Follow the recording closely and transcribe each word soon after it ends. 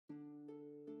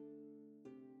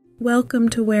Welcome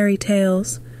to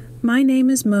WaryTales. My name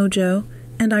is Mojo,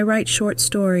 and I write short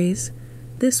stories.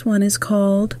 This one is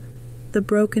called The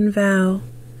Broken Vow.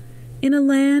 In a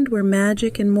land where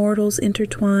magic and mortals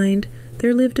intertwined,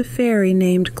 there lived a fairy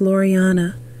named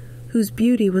Glorianna, whose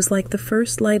beauty was like the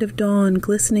first light of dawn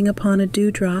glistening upon a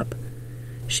dewdrop.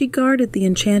 She guarded the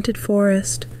enchanted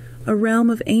forest, a realm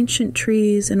of ancient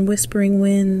trees and whispering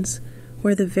winds,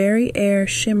 where the very air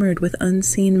shimmered with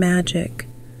unseen magic.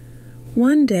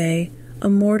 One day, a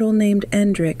mortal named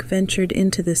Endrick ventured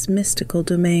into this mystical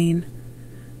domain.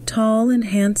 Tall and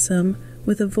handsome,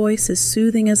 with a voice as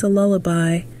soothing as a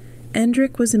lullaby,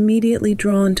 Endrick was immediately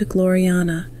drawn to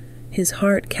Glorianna, his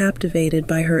heart captivated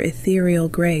by her ethereal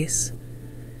grace.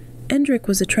 Endrick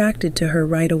was attracted to her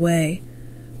right away,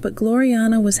 but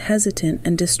Glorianna was hesitant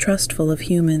and distrustful of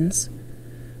humans.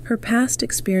 Her past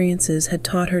experiences had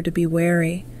taught her to be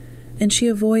wary, and she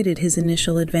avoided his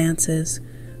initial advances,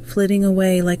 flitting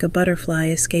away like a butterfly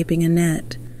escaping a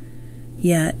net.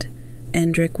 Yet,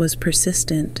 Endrick was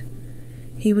persistent.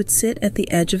 He would sit at the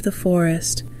edge of the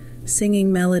forest,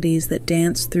 singing melodies that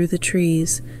danced through the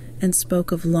trees and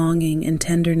spoke of longing and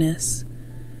tenderness.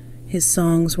 His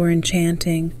songs were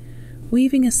enchanting,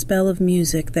 weaving a spell of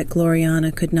music that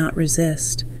Glorianna could not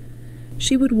resist.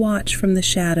 She would watch from the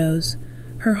shadows,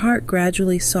 her heart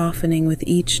gradually softening with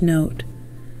each note.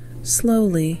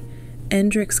 Slowly,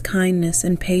 Endrick's kindness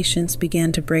and patience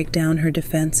began to break down her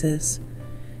defenses.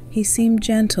 He seemed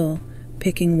gentle,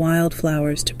 picking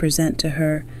wildflowers to present to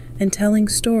her and telling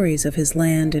stories of his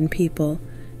land and people,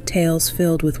 tales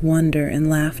filled with wonder and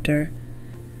laughter.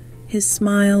 His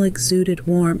smile exuded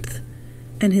warmth,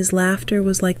 and his laughter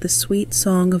was like the sweet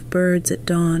song of birds at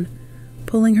dawn,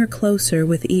 pulling her closer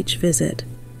with each visit.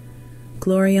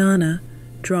 Glorianna,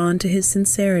 drawn to his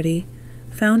sincerity,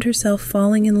 found herself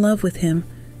falling in love with him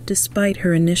despite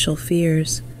her initial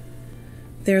fears.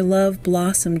 Their love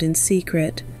blossomed in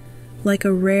secret, like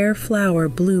a rare flower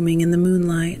blooming in the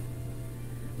moonlight.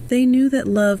 They knew that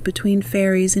love between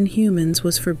fairies and humans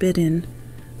was forbidden,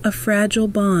 a fragile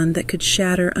bond that could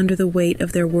shatter under the weight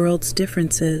of their world's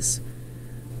differences.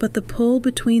 But the pull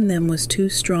between them was too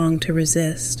strong to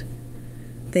resist.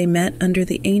 They met under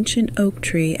the ancient oak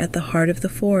tree at the heart of the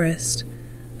forest,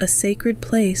 a sacred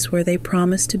place where they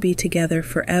promised to be together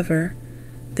forever,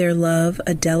 their love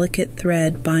a delicate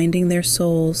thread binding their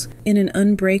souls in an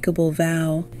unbreakable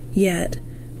vow. Yet,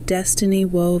 destiny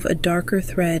wove a darker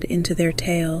thread into their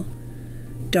tale.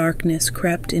 Darkness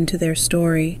crept into their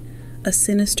story, a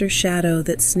sinister shadow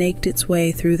that snaked its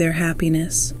way through their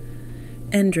happiness.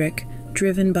 Endrick,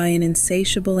 driven by an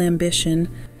insatiable ambition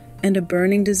and a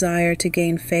burning desire to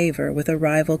gain favor with a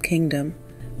rival kingdom,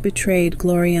 betrayed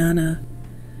Glorianna.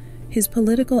 His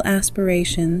political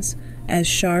aspirations, as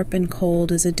sharp and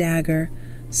cold as a dagger,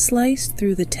 sliced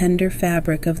through the tender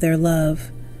fabric of their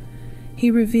love. He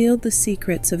revealed the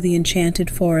secrets of the enchanted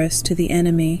forest to the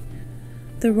enemy.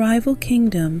 The rival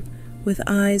kingdom, with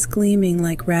eyes gleaming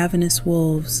like ravenous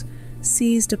wolves,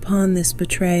 seized upon this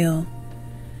betrayal.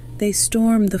 They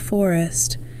stormed the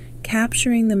forest,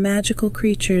 capturing the magical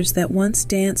creatures that once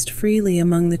danced freely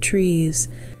among the trees,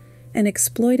 and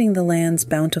exploiting the land's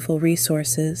bountiful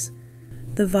resources.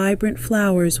 The vibrant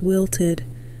flowers wilted,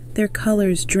 their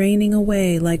colors draining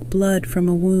away like blood from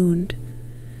a wound.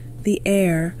 The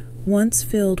air, once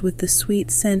filled with the sweet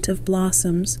scent of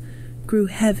blossoms, grew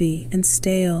heavy and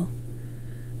stale.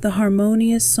 The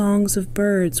harmonious songs of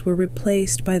birds were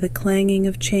replaced by the clanging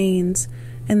of chains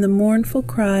and the mournful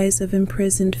cries of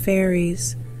imprisoned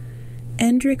fairies.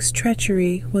 Endrick's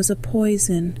treachery was a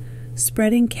poison,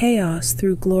 spreading chaos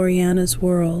through Glorianna's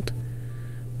world.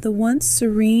 The once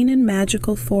serene and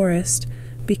magical forest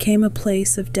became a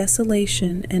place of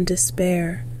desolation and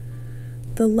despair.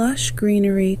 The lush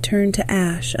greenery turned to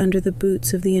ash under the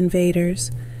boots of the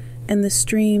invaders, and the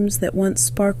streams that once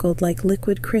sparkled like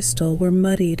liquid crystal were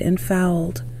muddied and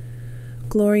fouled.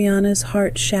 Glorianna's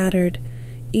heart shattered,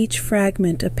 each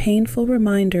fragment a painful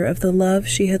reminder of the love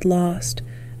she had lost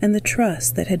and the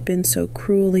trust that had been so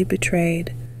cruelly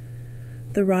betrayed.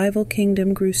 The rival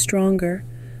kingdom grew stronger,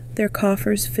 their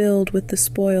coffers filled with the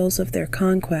spoils of their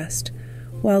conquest,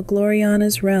 while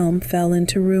Glorianna's realm fell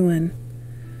into ruin.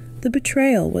 The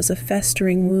betrayal was a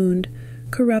festering wound,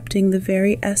 corrupting the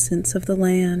very essence of the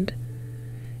land.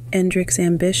 Endrick's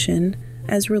ambition,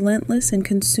 as relentless and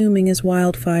consuming as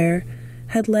wildfire,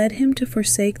 had led him to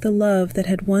forsake the love that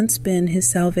had once been his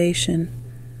salvation.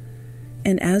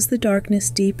 And as the darkness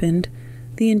deepened,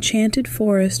 the enchanted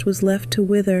forest was left to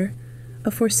wither,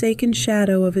 a forsaken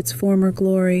shadow of its former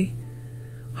glory.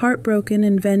 Heartbroken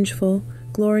and vengeful,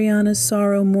 Glorianna's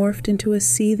sorrow morphed into a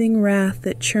seething wrath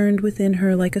that churned within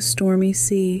her like a stormy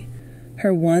sea.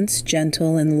 Her once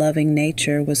gentle and loving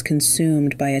nature was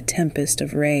consumed by a tempest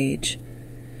of rage.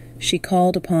 She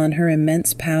called upon her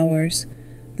immense powers,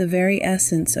 the very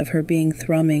essence of her being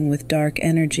thrumming with dark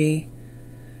energy.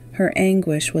 Her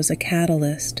anguish was a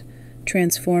catalyst,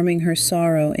 transforming her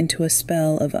sorrow into a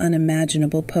spell of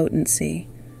unimaginable potency.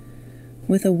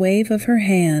 With a wave of her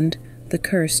hand, the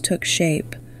curse took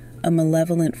shape, a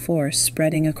malevolent force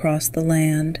spreading across the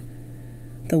land.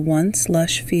 The once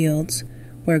lush fields,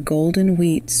 where golden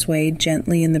wheat swayed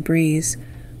gently in the breeze,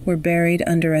 were buried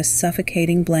under a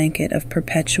suffocating blanket of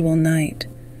perpetual night.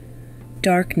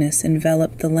 Darkness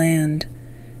enveloped the land,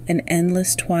 an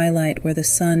endless twilight where the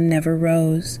sun never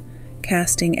rose,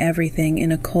 casting everything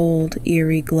in a cold,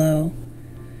 eerie glow.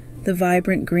 The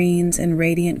vibrant greens and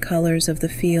radiant colors of the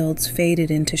fields faded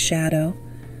into shadow,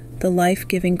 the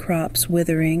life-giving crops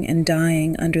withering and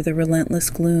dying under the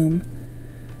relentless gloom.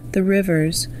 The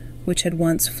rivers, which had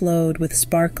once flowed with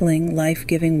sparkling,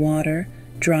 life-giving water,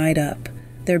 dried up,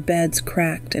 their beds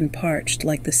cracked and parched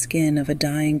like the skin of a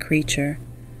dying creature.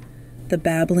 The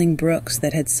babbling brooks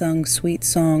that had sung sweet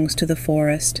songs to the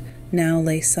forest now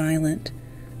lay silent,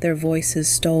 their voices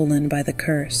stolen by the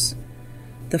curse.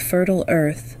 The fertile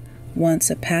earth,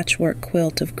 once a patchwork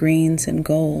quilt of greens and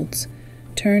golds,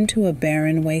 turned to a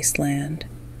barren wasteland.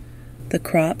 The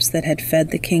crops that had fed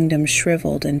the kingdom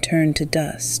shriveled and turned to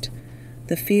dust,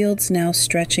 the fields now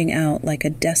stretching out like a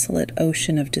desolate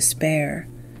ocean of despair.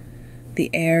 The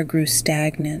air grew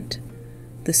stagnant,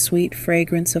 the sweet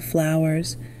fragrance of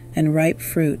flowers and ripe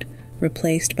fruit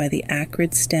replaced by the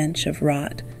acrid stench of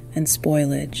rot and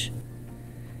spoilage.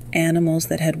 Animals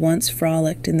that had once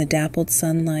frolicked in the dappled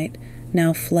sunlight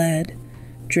now fled,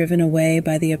 driven away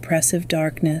by the oppressive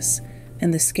darkness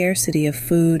and the scarcity of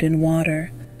food and water.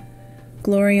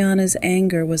 Glorianna's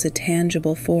anger was a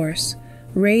tangible force,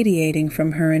 radiating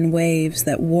from her in waves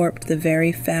that warped the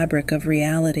very fabric of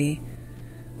reality.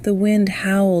 The wind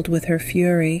howled with her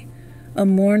fury, a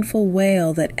mournful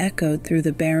wail that echoed through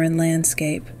the barren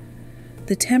landscape.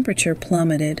 The temperature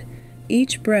plummeted,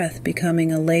 each breath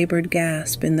becoming a labored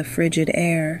gasp in the frigid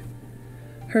air.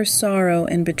 Her sorrow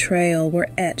and betrayal were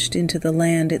etched into the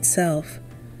land itself.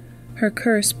 Her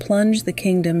curse plunged the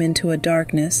kingdom into a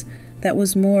darkness that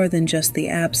was more than just the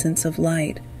absence of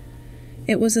light.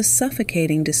 It was a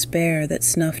suffocating despair that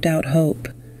snuffed out hope.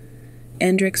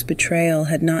 Endrick's betrayal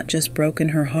had not just broken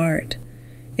her heart.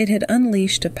 It had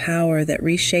unleashed a power that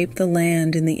reshaped the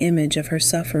land in the image of her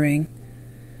suffering.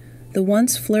 The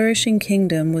once flourishing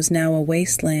kingdom was now a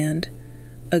wasteland,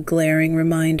 a glaring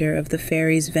reminder of the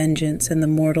fairy's vengeance and the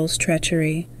mortal's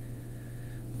treachery.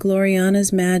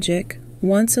 Glorianna's magic,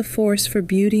 once a force for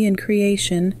beauty and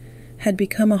creation, had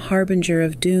become a harbinger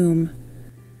of doom.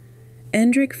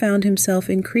 Endrick found himself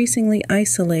increasingly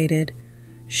isolated,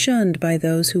 shunned by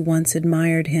those who once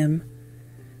admired him.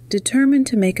 Determined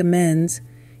to make amends,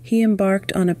 he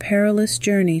embarked on a perilous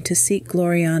journey to seek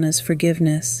Glorianna's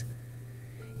forgiveness.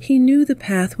 He knew the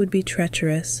path would be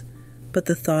treacherous, but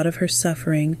the thought of her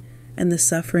suffering and the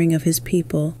suffering of his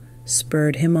people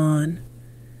spurred him on.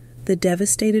 The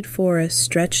devastated forest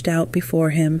stretched out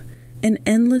before him, an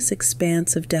endless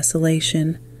expanse of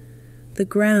desolation. The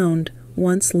ground,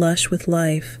 once lush with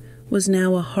life, was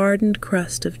now a hardened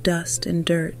crust of dust and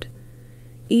dirt.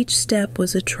 Each step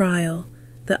was a trial,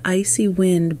 the icy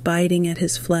wind biting at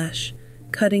his flesh,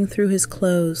 cutting through his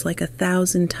clothes like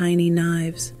 1,000 tiny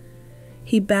knives.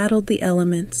 He battled the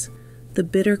elements, the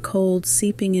bitter cold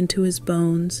seeping into his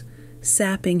bones,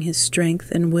 sapping his strength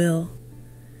and will.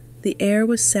 The air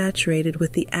was saturated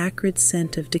with the acrid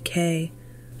scent of decay,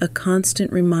 a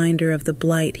constant reminder of the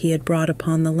blight he had brought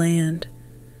upon the land.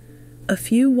 A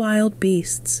few wild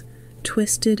beasts,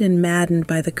 twisted and maddened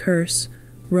by the curse,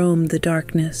 roamed the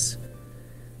darkness.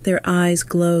 Their eyes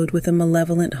glowed with a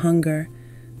malevolent hunger,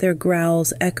 their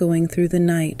growls echoing through the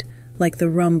night like the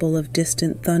rumble of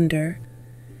distant thunder.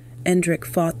 Endrick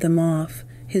fought them off,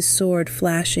 his sword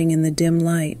flashing in the dim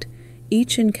light,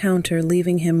 each encounter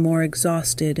leaving him more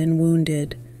exhausted and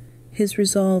wounded. His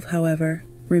resolve, however,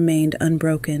 remained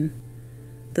unbroken.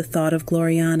 The thought of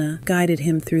Glorianna guided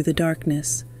him through the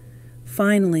darkness.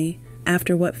 Finally,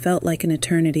 after what felt like an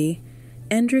eternity,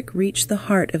 Endrick reached the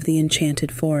heart of the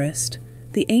enchanted forest.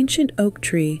 The ancient oak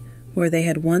tree, where they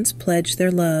had once pledged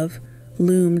their love,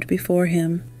 loomed before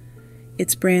him.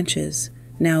 Its branches,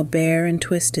 now bare and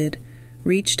twisted,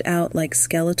 reached out like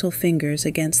skeletal fingers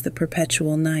against the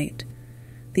perpetual night.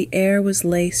 The air was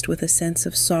laced with a sense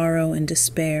of sorrow and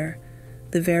despair,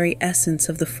 the very essence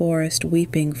of the forest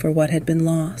weeping for what had been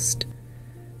lost.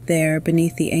 There,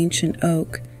 beneath the ancient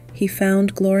oak, he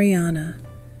found Glorianna.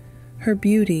 Her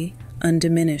beauty,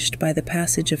 undiminished by the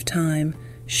passage of time,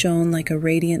 shone like a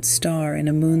radiant star in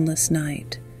a moonless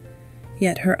night.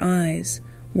 Yet her eyes,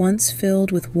 once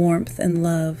filled with warmth and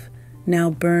love, now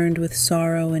burned with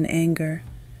sorrow and anger.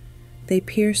 They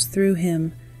pierced through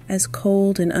him, as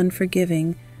cold and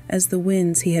unforgiving as the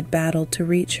winds he had battled to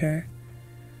reach her.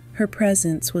 Her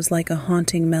presence was like a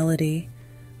haunting melody,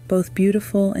 both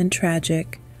beautiful and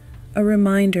tragic, a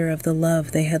reminder of the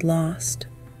love they had lost.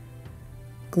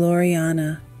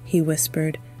 "Glorianna," he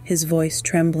whispered, his voice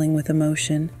trembling with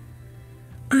emotion.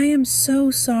 "I am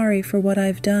so sorry for what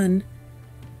I've done."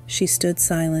 She stood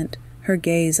silent, her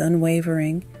gaze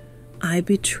unwavering. "I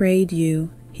betrayed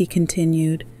you," he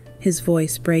continued, his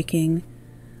voice breaking.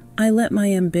 "I let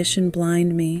my ambition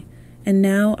blind me, and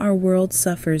now our world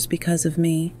suffers because of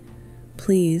me.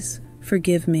 Please,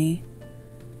 forgive me."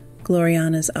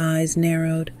 Glorianna's eyes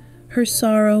narrowed, her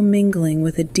sorrow mingling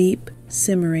with a deep,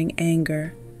 simmering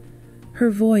anger. Her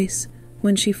voice,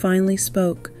 when she finally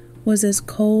spoke, was as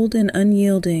cold and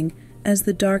unyielding as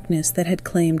the darkness that had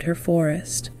claimed her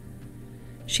forest.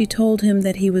 She told him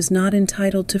that he was not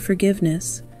entitled to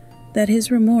forgiveness, that his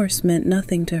remorse meant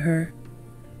nothing to her.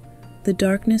 The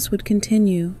darkness would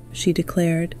continue, she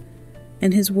declared,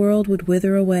 and his world would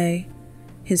wither away,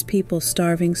 his people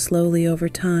starving slowly over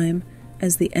time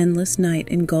as the endless night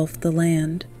engulfed the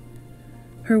land.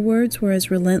 Her words were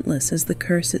as relentless as the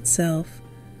curse itself,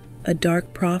 a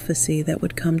dark prophecy that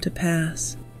would come to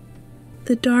pass.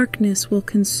 "The darkness will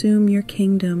consume your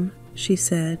kingdom," she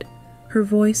said, her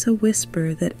voice a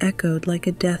whisper that echoed like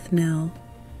a death knell.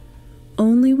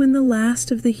 "Only when the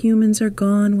last of the humans are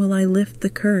gone will I lift the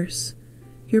curse.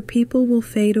 Your people will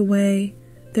fade away,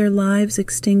 their lives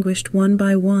extinguished one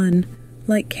by one,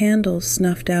 like candles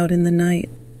snuffed out in the night.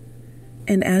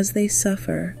 And as they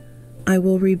suffer, I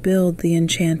will rebuild the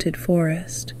enchanted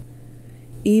forest.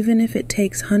 Even if it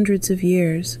takes hundreds of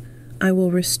years, I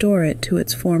will restore it to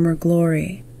its former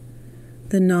glory.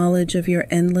 The knowledge of your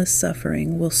endless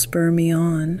suffering will spur me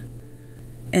on."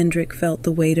 Endrick felt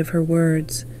the weight of her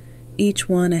words, each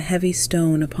one a heavy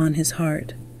stone upon his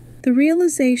heart. The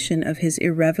realization of his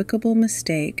irrevocable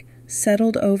mistake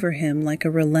settled over him like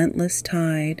a relentless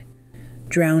tide,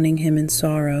 drowning him in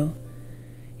sorrow.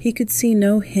 He could see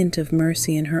no hint of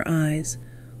mercy in her eyes,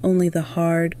 only the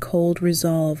hard, cold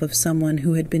resolve of someone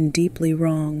who had been deeply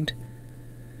wronged.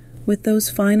 With those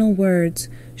final words,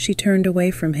 she turned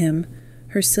away from him,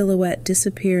 her silhouette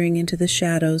disappearing into the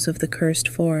shadows of the cursed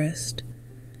forest.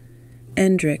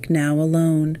 Endrick, now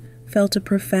alone, felt a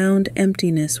profound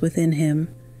emptiness within him.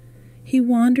 He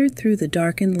wandered through the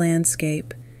darkened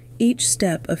landscape, each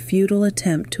step a futile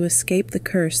attempt to escape the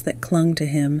curse that clung to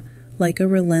him like a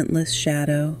relentless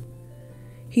shadow.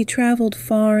 He traveled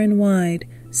far and wide,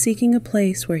 seeking a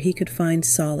place where he could find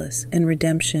solace and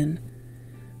redemption.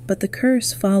 But the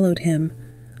curse followed him,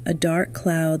 a dark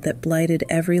cloud that blighted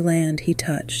every land he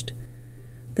touched.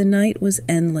 The night was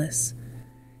endless.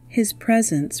 His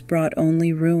presence brought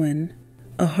only ruin,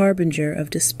 a harbinger of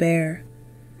despair.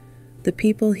 The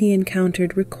people he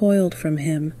encountered recoiled from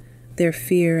him, their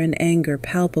fear and anger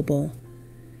palpable.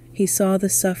 He saw the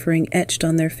suffering etched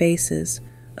on their faces,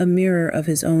 a mirror of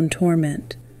his own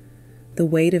torment. The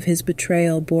weight of his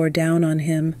betrayal bore down on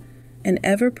him, an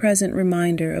ever-present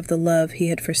reminder of the love he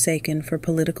had forsaken for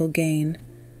political gain.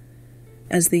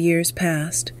 As the years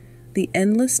passed, the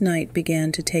endless night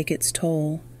began to take its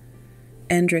toll.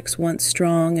 Endrick's once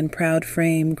strong and proud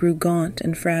frame grew gaunt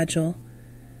and fragile.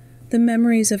 The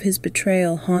memories of his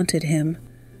betrayal haunted him,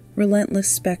 relentless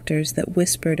specters that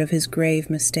whispered of his grave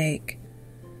mistake.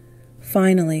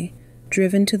 Finally,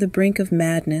 driven to the brink of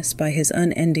madness by his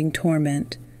unending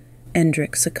torment,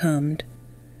 Endrick succumbed.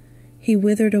 He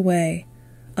withered away,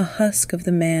 a husk of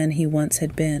the man he once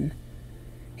had been.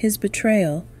 His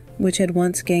betrayal, which had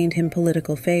once gained him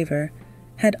political favor,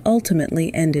 had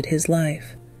ultimately ended his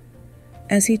life.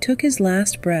 As he took his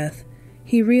last breath,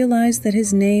 he realized that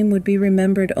his name would be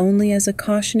remembered only as a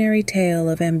cautionary tale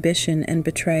of ambition and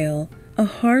betrayal, a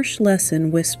harsh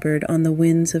lesson whispered on the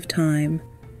winds of time.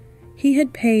 He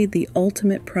had paid the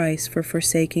ultimate price for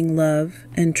forsaking love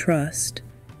and trust,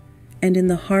 and in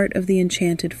the heart of the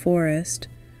enchanted forest,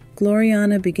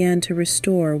 Glorianna began to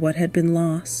restore what had been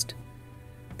lost.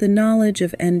 The knowledge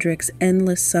of Endrick's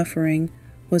endless suffering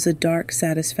was a dark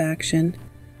satisfaction,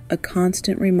 a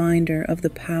constant reminder of the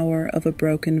power of a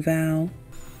broken vow.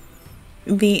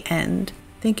 The end.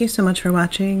 Thank you so much for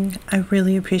watching. I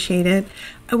really appreciate it.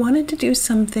 I wanted to do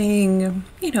something,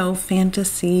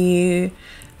 fantasy,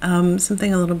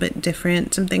 something a little bit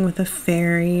different, something with a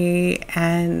fairy,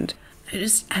 and I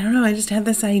just had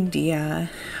this idea.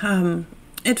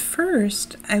 At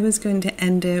first, I was going to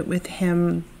end it with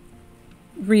him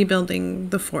rebuilding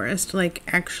the forest, like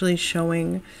actually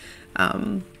showing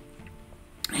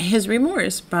his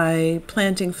remorse by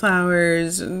planting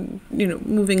flowers and,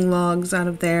 moving logs out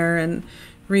of there and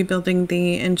rebuilding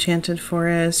the enchanted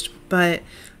forest. But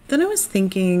then I was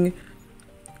thinking,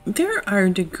 there are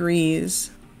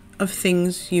degrees of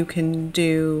things you can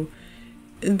do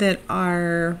that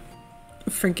are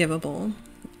forgivable.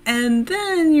 And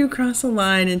then you cross a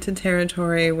line into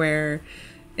territory where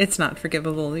it's not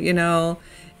forgivable,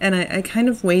 And I kind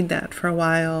of weighed that for a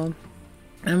while.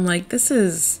 I'm like, this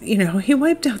is, he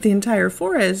wiped out the entire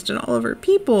forest and all of our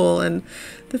people, and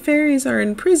the fairies are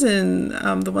in prison,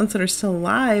 the ones that are still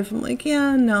alive. I'm like,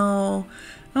 yeah, no,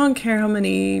 I don't care how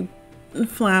many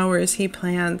flowers he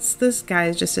plants. This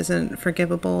guy just isn't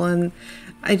forgivable, and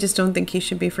I just don't think he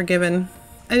should be forgiven.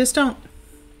 I just don't.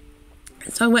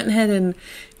 So I went ahead and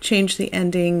changed the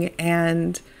ending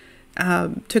and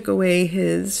took away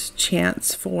his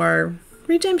chance for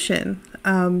redemption.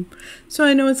 So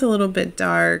I know it's a little bit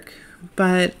dark,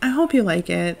 but I hope you like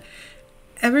it.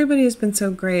 Everybody has been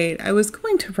so great. I was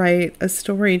going to write a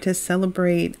story to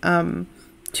celebrate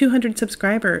 200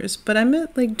 subscribers, but I'm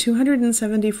at like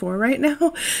 274 right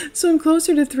now, so I'm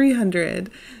closer to 300.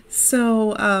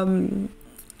 So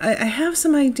I have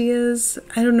some ideas.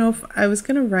 I don't know if I was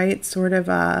going to write sort of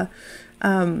a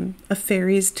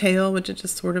fairy's tale, which is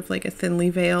just sort of like a thinly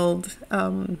veiled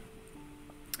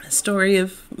story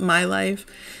of my life.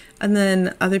 And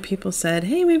then other people said,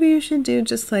 hey, maybe you should do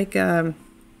just like a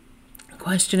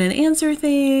question and answer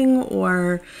thing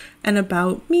or an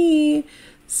about me.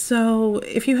 So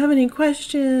if you have any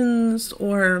questions,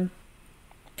 or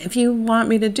if you want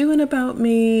me to do an about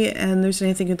me and there's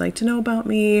anything you'd like to know about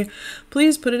me,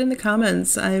 please put it in the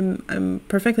comments. I'm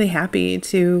perfectly happy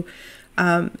to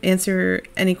answer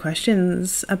any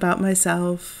questions about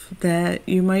myself that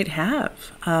you might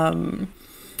have.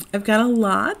 I've got a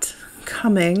lot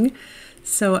coming.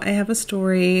 So I have a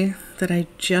story that I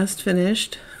just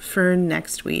finished for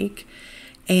next week,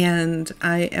 and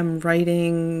I am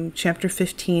writing chapter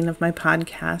 15 of my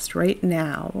podcast right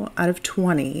now out of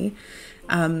 20.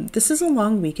 This is a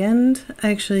long weekend.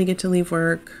 I actually get to leave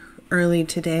work early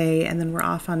today, and then we're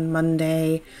off on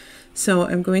Monday. So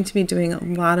I'm going to be doing a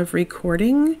lot of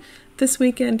recording this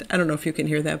weekend. I don't know if you can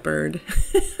hear that bird.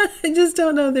 I just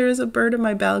don't know. There is a bird in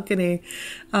my balcony,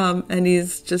 and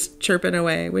he's just chirping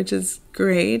away, which is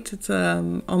great. It's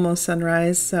almost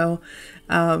sunrise, so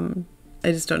I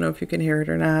just don't know if you can hear it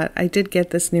or not. I did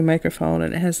get this new microphone,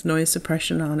 and it has noise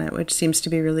suppression on it, which seems to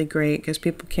be really great because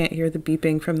people can't hear the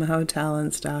beeping from the hotel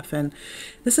and stuff. And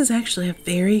this is actually a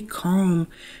very calm,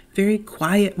 very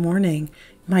quiet morning.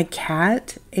 My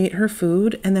cat ate her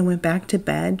food and then went back to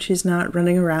bed. She's not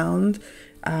running around.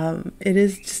 It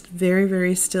is just very,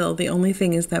 very still. The only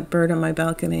thing is that bird on my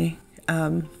balcony.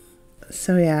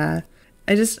 So yeah,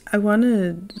 I want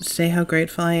to say how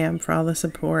grateful I am for all the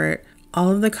support. All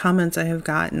of the comments I have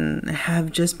gotten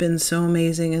have just been so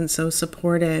amazing and so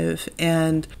supportive.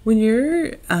 And when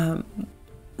you're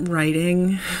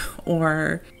writing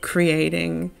or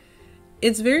creating,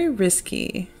 it's very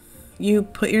risky. You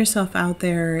put yourself out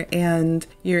there and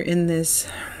you're in this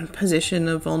position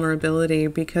of vulnerability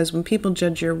because when people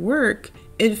judge your work,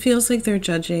 it feels like they're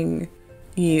judging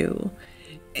you.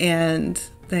 And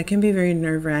that can be very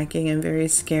nerve-wracking and very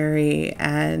scary.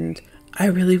 And I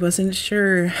really wasn't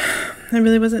sure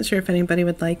if anybody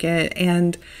would like it.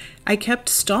 And I kept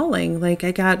stalling. Like,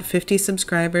 I got 50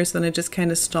 subscribers, then I just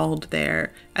kind of stalled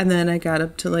there. And then I got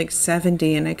up to like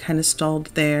 70 and I kind of stalled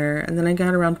there. And then I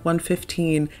got around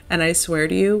 115. And I swear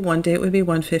to you, one day it would be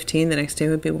 115, the next day it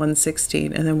would be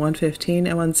 116, and then 115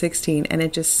 and 116. And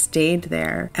it just stayed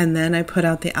there. And then I put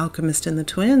out The Alchemist and the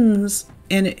Twins,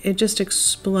 and it just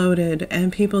exploded,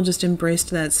 and people just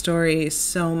embraced that story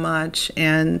so much,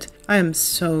 and I am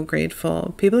so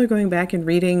grateful. People are going back and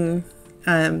listening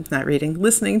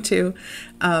to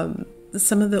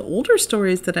some of the older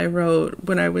stories that I wrote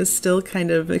when I was still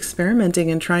kind of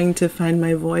experimenting and trying to find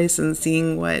my voice and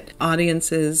seeing what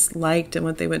audiences liked and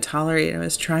what they would tolerate. I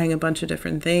was trying a bunch of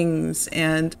different things,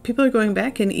 and people are going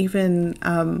back and even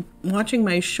watching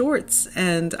my shorts,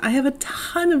 and I have a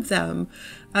ton of them.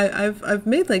 I've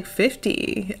made like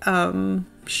 50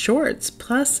 shorts,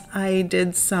 plus I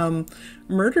did some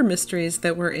murder mysteries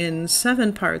that were in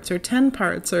 7 parts or 10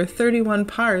 parts or 31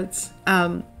 parts.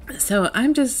 So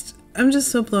I'm just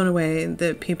so blown away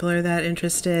that people are that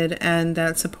interested and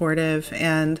that supportive,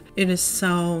 and it is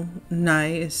so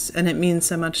nice and it means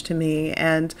so much to me.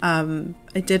 And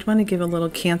I did want to give a little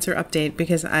cancer update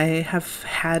because I have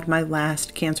had my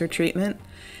last cancer treatment,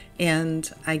 and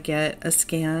I get a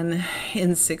scan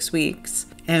in 6 weeks.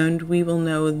 and we will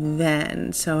know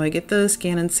then. So I get the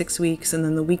scan in 6 weeks, and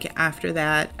then the week after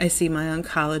that, I see my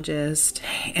oncologist,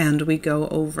 and we go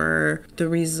over the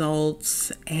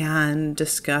results and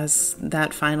discuss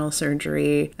that final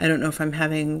surgery. I don't know if I'm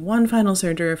having one final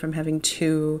surgery or if I'm having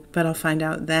two, but I'll find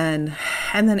out then.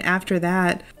 And then after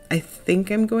that, I think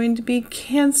I'm going to be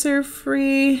cancer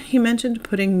free. He mentioned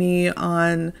putting me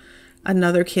on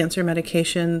another cancer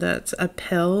medication that's a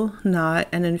pill, not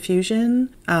an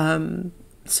infusion.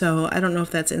 So I don't know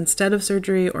if that's instead of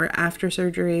surgery or after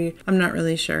surgery. I'm not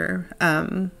really sure.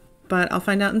 But I'll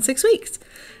find out in 6 weeks.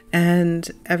 And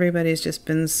everybody's just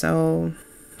been so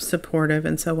supportive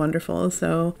and so wonderful.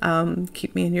 So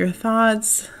keep me in your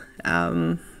thoughts.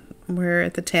 We're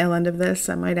at the tail end of this.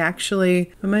 I might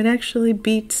actually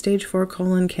beat stage 4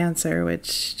 colon cancer,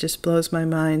 which just blows my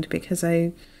mind because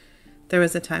there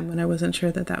was a time when I wasn't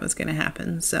sure that was going to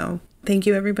happen. So thank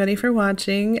you everybody for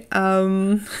watching.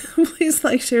 Please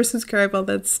like, share, subscribe, all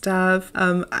that stuff.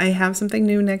 I have something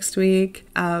new next week.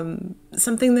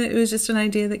 Something that it was just an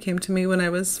idea that came to me when I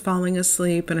was falling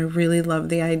asleep, and I really love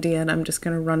the idea, and I'm just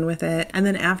going to run with it. And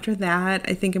then after that,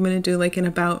 I think I'm going to do like an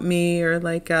about me or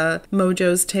like a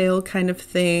Mojo's Tale kind of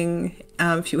thing.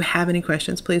 If you have any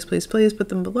questions, please put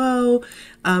them below.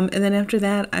 And then after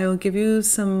that, I will give you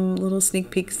some little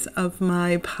sneak peeks of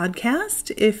my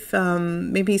podcast. If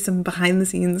maybe some behind the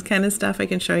scenes kind of stuff, I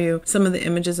can show you some of the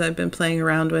images I've been playing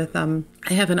around with.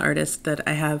 I have an artist that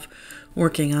I have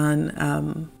working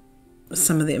on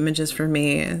some of the images for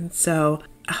me. And so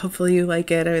hopefully you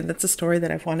like it. I mean, that's a story that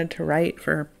I've wanted to write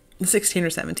for 16 or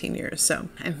 17 years. So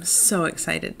I'm so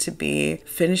excited to be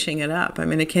finishing it up. I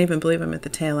mean, I can't even believe I'm at the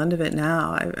tail end of it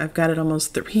now. I've got it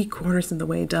almost 3/4 of the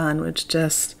way done, which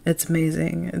just, it's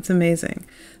amazing. It's amazing.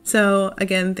 So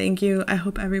again, thank you. I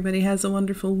hope everybody has a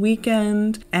wonderful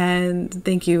weekend. And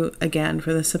thank you again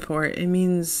for the support. It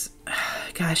means,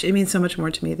 gosh, it means so much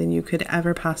more to me than you could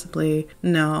ever possibly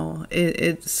know.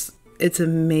 It's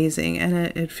amazing. And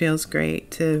it feels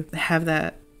great to have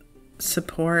that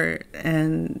support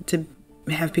and to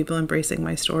have people embracing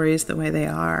my stories the way they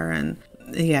are. And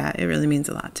yeah, it really means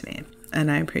a lot to me, and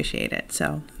I appreciate it.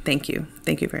 So thank you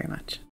very much.